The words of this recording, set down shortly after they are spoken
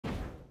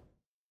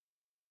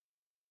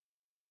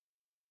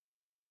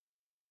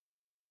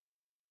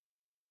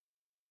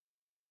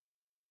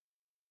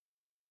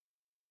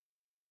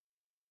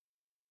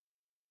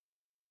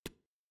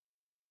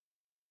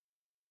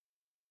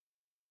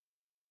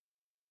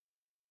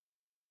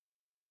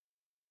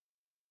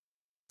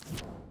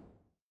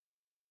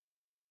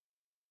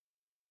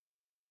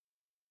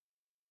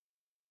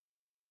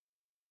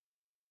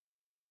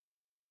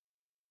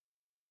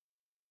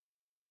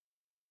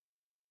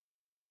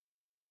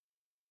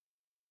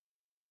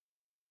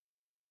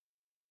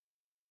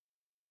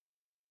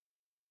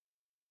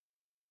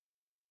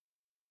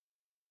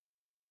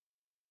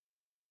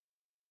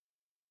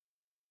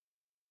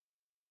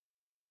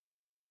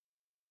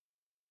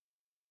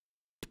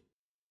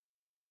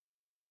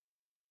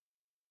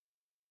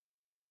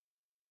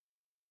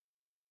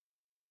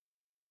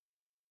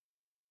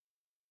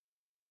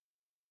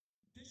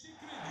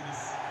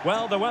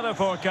Well, the weather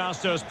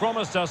forecasters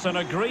promised us an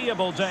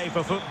agreeable day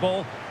for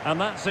football, and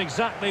that's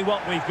exactly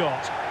what we've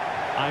got.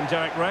 I'm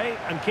Derek Ray,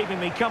 and keeping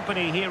me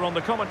company here on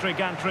the commentary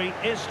gantry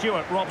is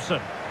Stuart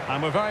Robson.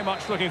 And we're very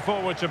much looking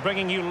forward to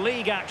bringing you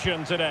league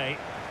action today.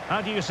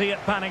 How do you see it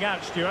panning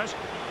out, Stuart?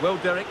 Well,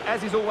 Derek,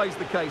 as is always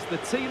the case, the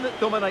team that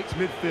dominates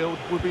midfield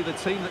will be the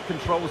team that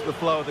controls the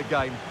flow of the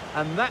game.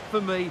 And that,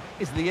 for me,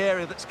 is the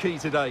area that's key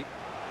today.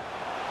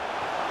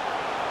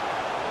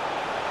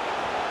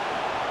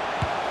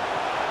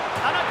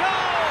 And a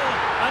goal!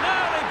 An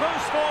early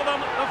boost for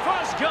them. The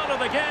first goal of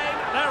the game.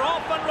 They're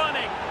off and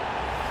running.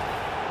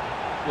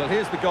 Well,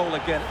 here's the goal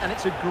again, and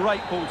it's a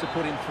great ball to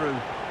put him through.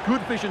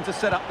 Good vision to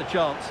set up the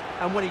chance.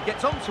 And when he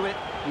gets onto it,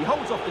 he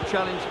holds off the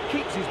challenge,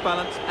 keeps his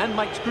balance, and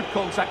makes good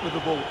contact with the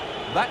ball.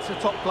 That's a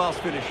top-class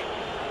finish.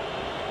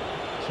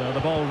 So the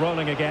ball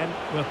rolling again,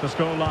 with the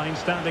scoreline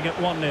standing at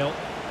 1-0.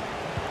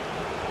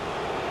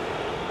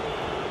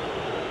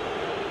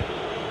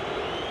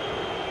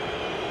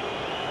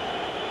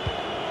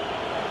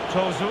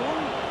 Tosun.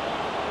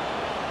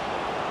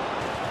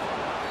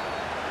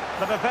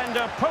 The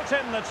defender put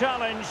in the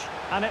challenge,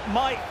 and it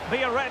might be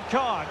a red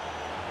card.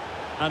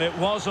 And it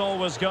was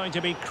always going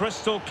to be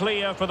crystal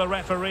clear for the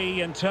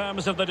referee in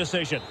terms of the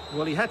decision.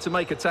 Well, he had to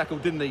make a tackle,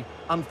 didn't he?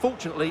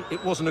 Unfortunately,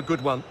 it wasn't a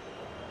good one.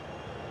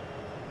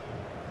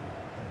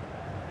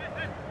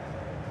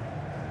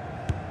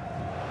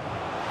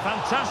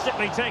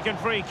 Fantastically taken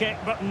free kick,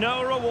 but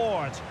no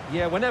reward.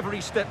 Yeah, whenever he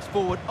steps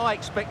forward, I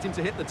expect him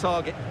to hit the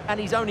target, and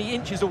he's only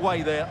inches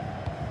away there.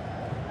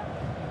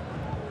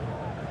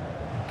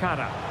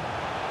 Kara.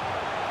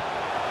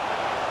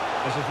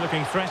 This is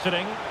looking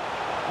threatening.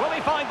 Will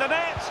he find the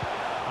net?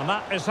 And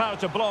that is how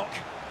to block.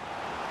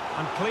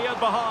 And cleared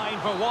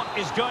behind for what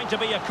is going to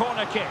be a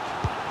corner kick.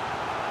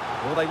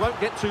 Well, they won't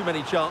get too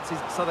many chances,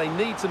 so they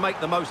need to make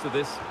the most of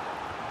this.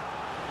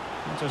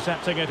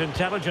 Intercepting it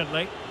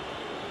intelligently.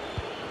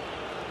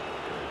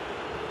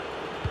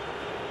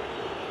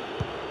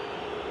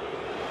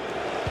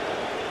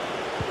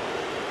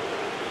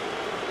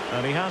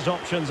 And he has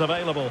options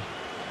available.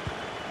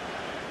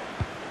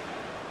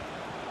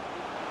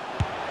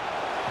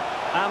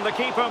 And the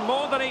keeper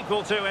more than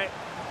equal to it.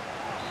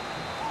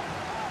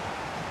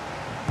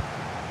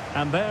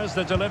 And there's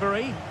the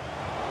delivery.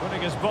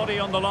 Putting his body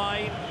on the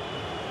line.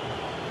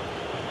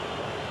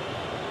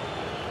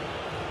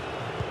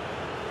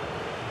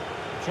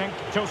 Cenk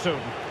Tosun.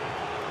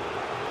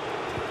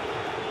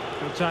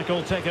 Good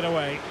tackle taken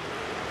away.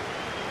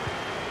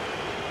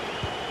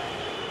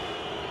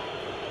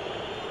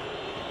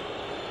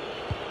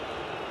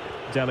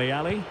 Dele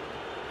Alli.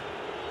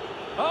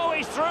 Oh,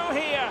 he's through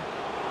here.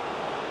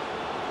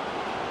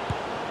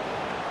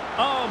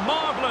 Oh,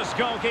 marvellous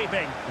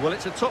goalkeeping. Well,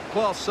 it's a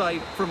top-class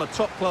save from a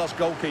top-class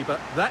goalkeeper.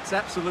 That's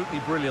absolutely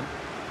brilliant.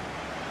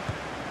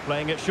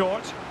 Playing it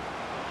short.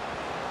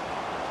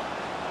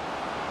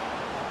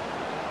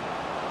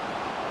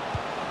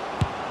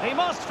 He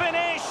must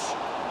finish.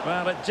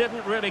 Well, it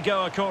didn't really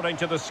go according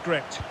to the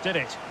script, did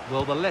it?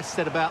 Well, the less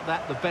said about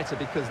that, the better,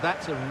 because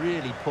that's a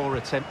really poor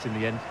attempt in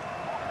the end.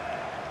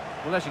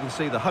 Well, as you can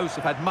see, the hosts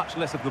have had much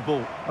less of the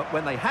ball, but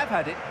when they have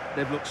had it,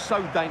 they've looked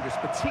so dangerous,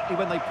 particularly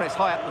when they press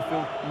high up the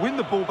field, win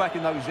the ball back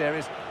in those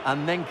areas,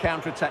 and then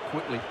counter-attack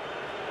quickly.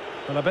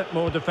 Well, a bit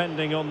more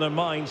defending on their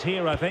minds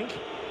here, I think.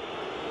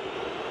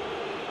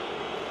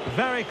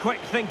 Very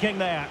quick thinking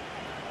there.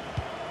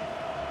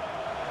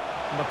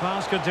 And the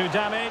pass could do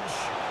damage.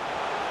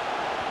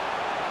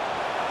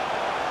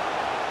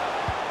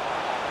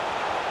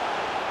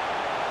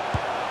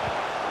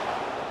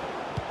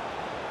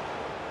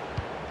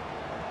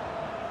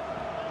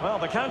 Well,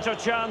 the counter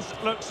chance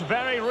looks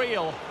very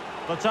real.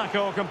 The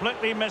tackle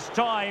completely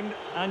mistimed,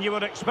 and you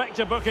would expect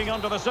a booking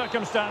under the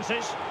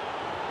circumstances.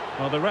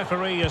 Well, the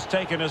referee has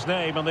taken his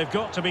name, and they've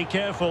got to be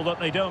careful that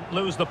they don't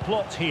lose the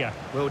plot here.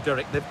 Well,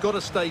 Derek, they've got to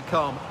stay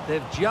calm.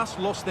 They've just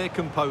lost their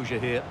composure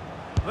here.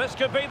 This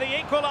could be the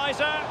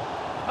equaliser.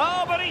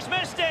 Oh, but he's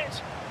missed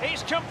it.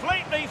 He's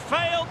completely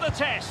failed the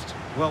test.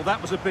 Well,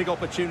 that was a big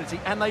opportunity,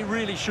 and they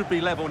really should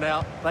be level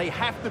now. They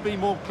have to be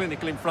more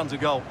clinical in front of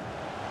goal.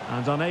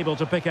 And unable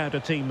to pick out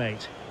a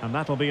teammate. And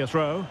that'll be a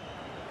throw.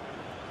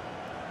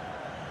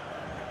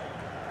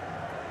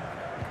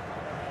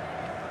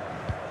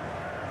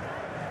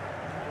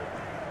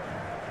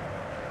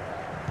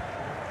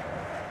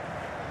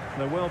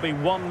 There will be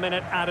 1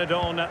 minute added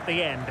on at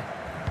the end.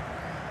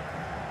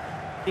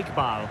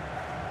 Iqbal.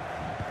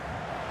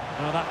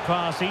 Oh, that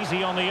pass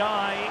easy on the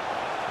eye.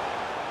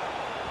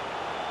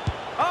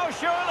 Oh,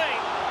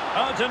 surely!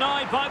 Oh,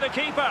 denied by the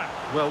keeper.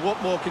 Well,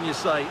 what more can you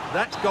say?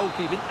 That's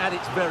goalkeeping at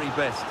its very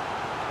best.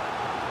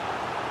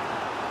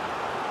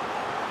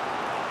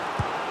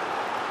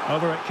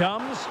 Over it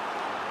comes.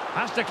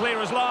 Has to clear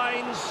his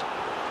lines.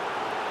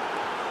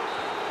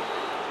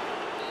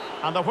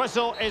 And the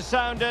whistle is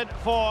sounded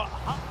for...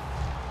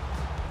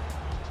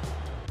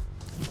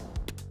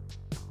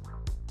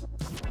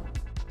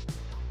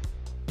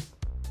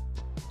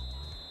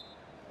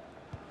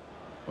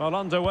 Well,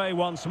 underway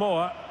once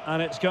more,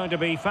 and it's going to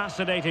be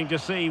fascinating to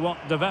see what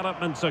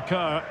developments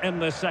occur in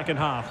this second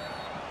half.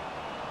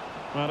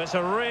 Well, it's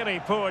a really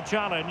poor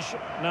challenge.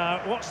 Now,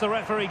 what's the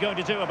referee going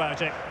to do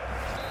about it?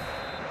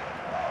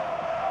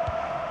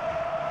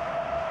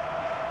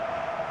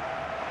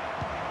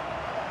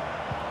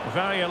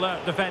 Very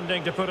alert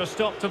defending to put a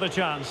stop to the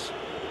chance.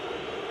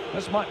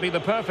 This might be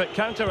the perfect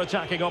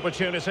counter-attacking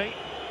opportunity.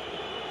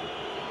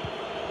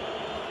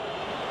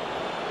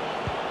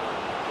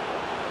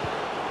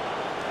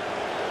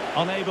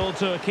 Unable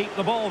to keep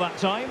the ball that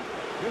time.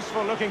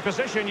 Useful looking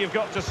position, you've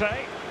got to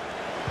say.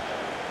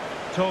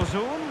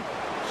 Tosun,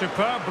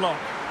 superb block.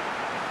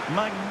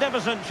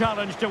 Magnificent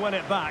challenge to win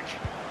it back.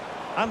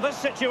 And this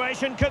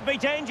situation could be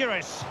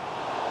dangerous.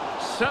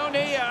 So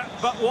near,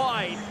 but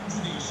wide.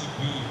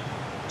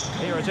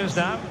 Here it is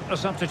now, a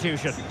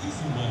substitution.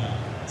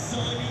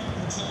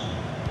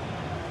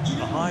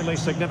 A highly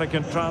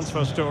significant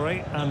transfer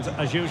story, and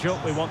as usual,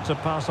 we want to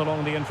pass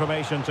along the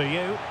information to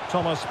you.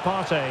 Thomas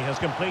Partey has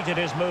completed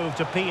his move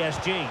to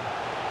PSG.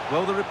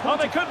 Well, the report...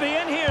 Oh, they could be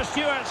in here,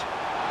 Stuart,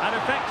 and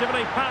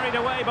effectively parried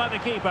away by the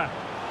keeper.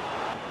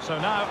 So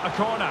now a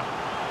corner.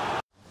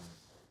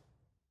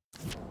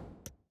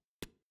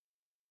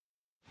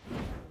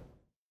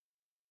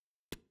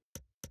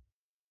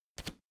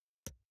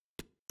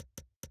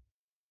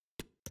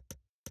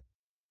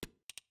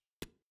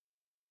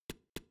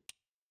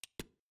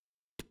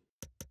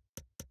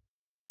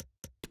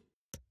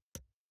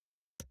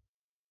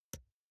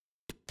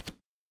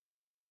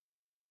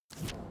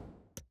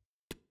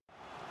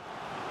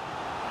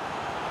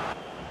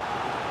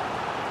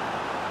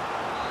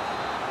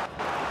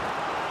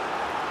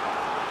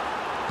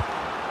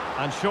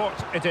 And short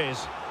it is.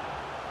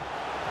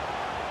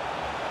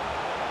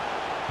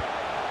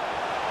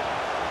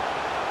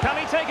 Can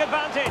he take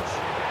advantage?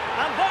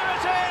 And there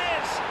it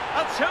is!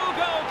 A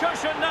two-goal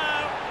cushion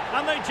now,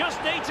 and they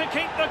just need to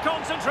keep the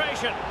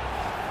concentration.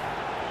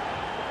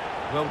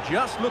 Well,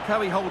 just look how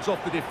he holds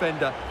off the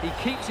defender. He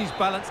keeps his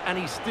balance and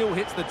he still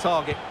hits the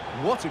target.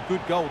 What a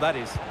good goal that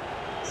is.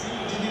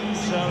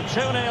 So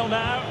 2-0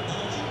 now.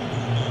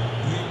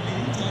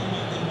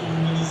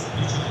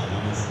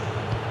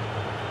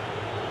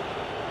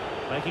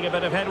 Making a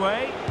bit of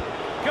headway.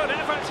 Good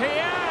effort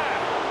here.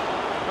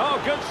 Oh,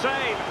 good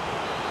save.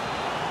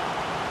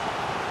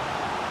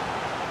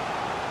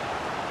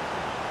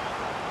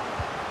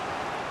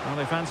 Well,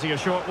 they fancy a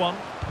short one.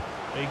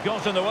 He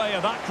got in the way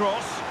of that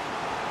cross.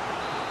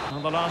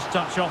 And the last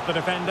touch off the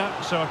defender.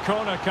 So a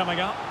corner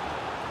coming up.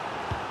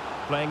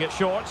 Playing it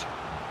short.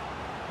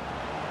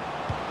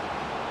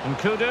 And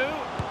Kudu.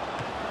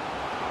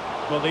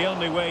 Well, the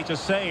only way to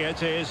say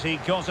it is he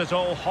got it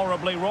all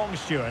horribly wrong,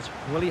 Stuart.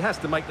 Well, he has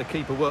to make the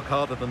keeper work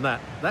harder than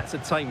that. That's a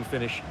tame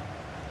finish.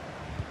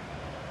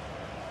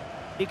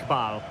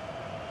 Iqbal.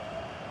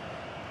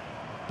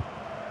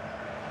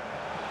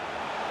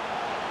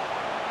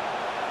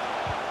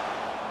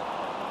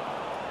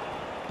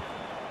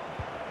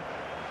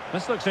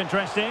 This looks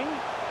interesting.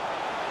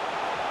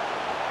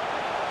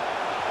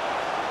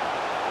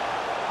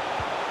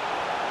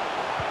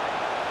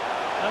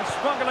 And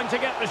struggling to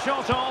get the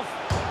shot off.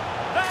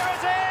 There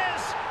it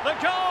is! The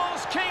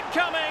goals keep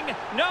coming.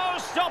 No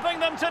stopping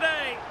them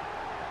today.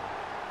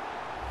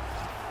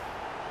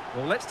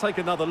 Well, let's take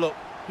another look.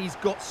 He's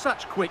got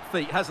such quick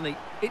feet, hasn't he?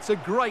 It's a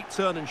great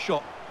turn and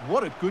shot.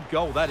 What a good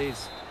goal that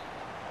is.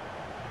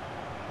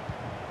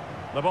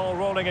 The ball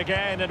rolling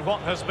again in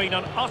what has been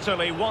an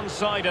utterly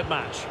one-sided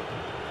match.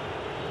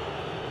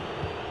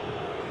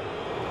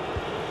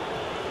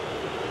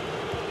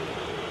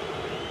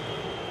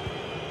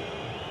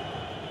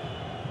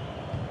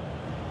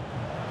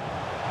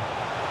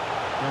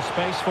 There's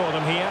space for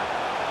them here.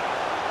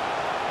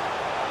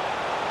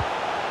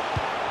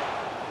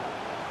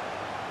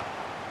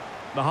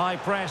 The high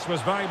press was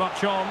very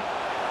much on.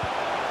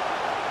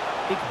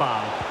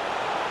 Iqbal.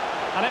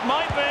 And it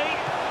might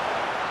be.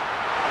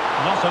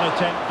 Not an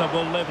attempt that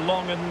will live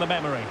long in the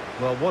memory.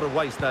 Well, what a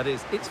waste that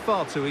is. It's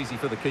far too easy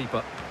for the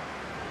keeper.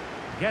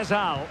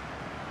 Gezal.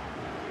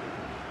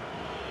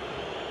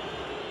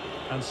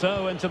 And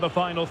so into the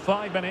final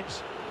 5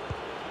 minutes.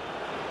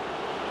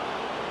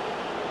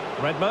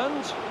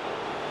 Redmond.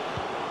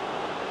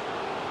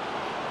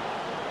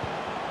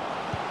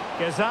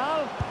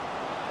 Gezal.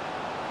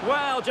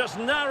 Well, just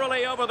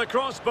narrowly over the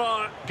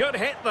crossbar. Good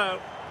hit, though.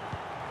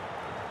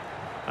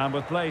 And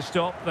with play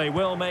stopped, they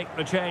will make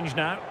the change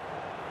now.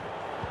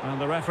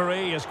 And the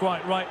referee is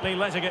quite rightly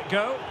letting it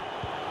go.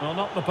 Well,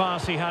 not the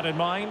pass he had in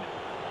mind.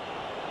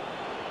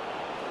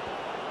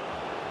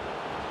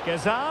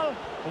 Gezal.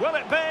 Will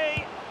it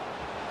be?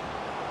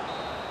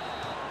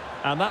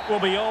 And that will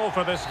be all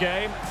for this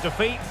game.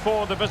 Defeat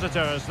for the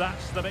visitors.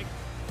 That's the big...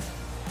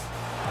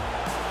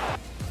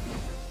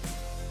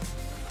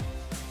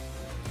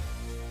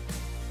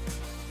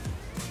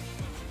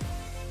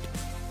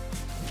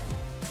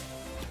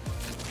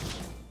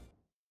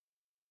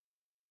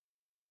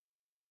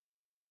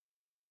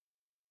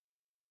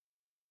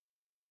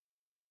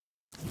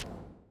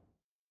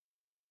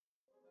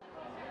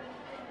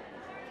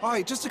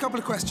 Hi, just a couple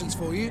of questions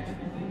for you.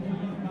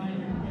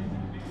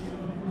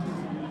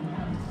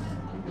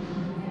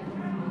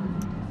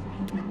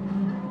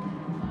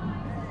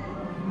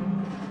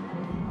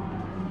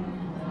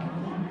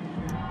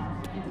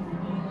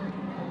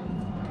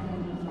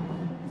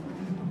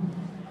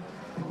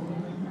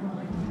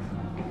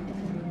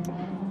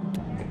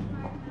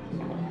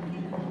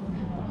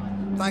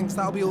 Thanks,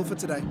 that'll be all for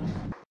today.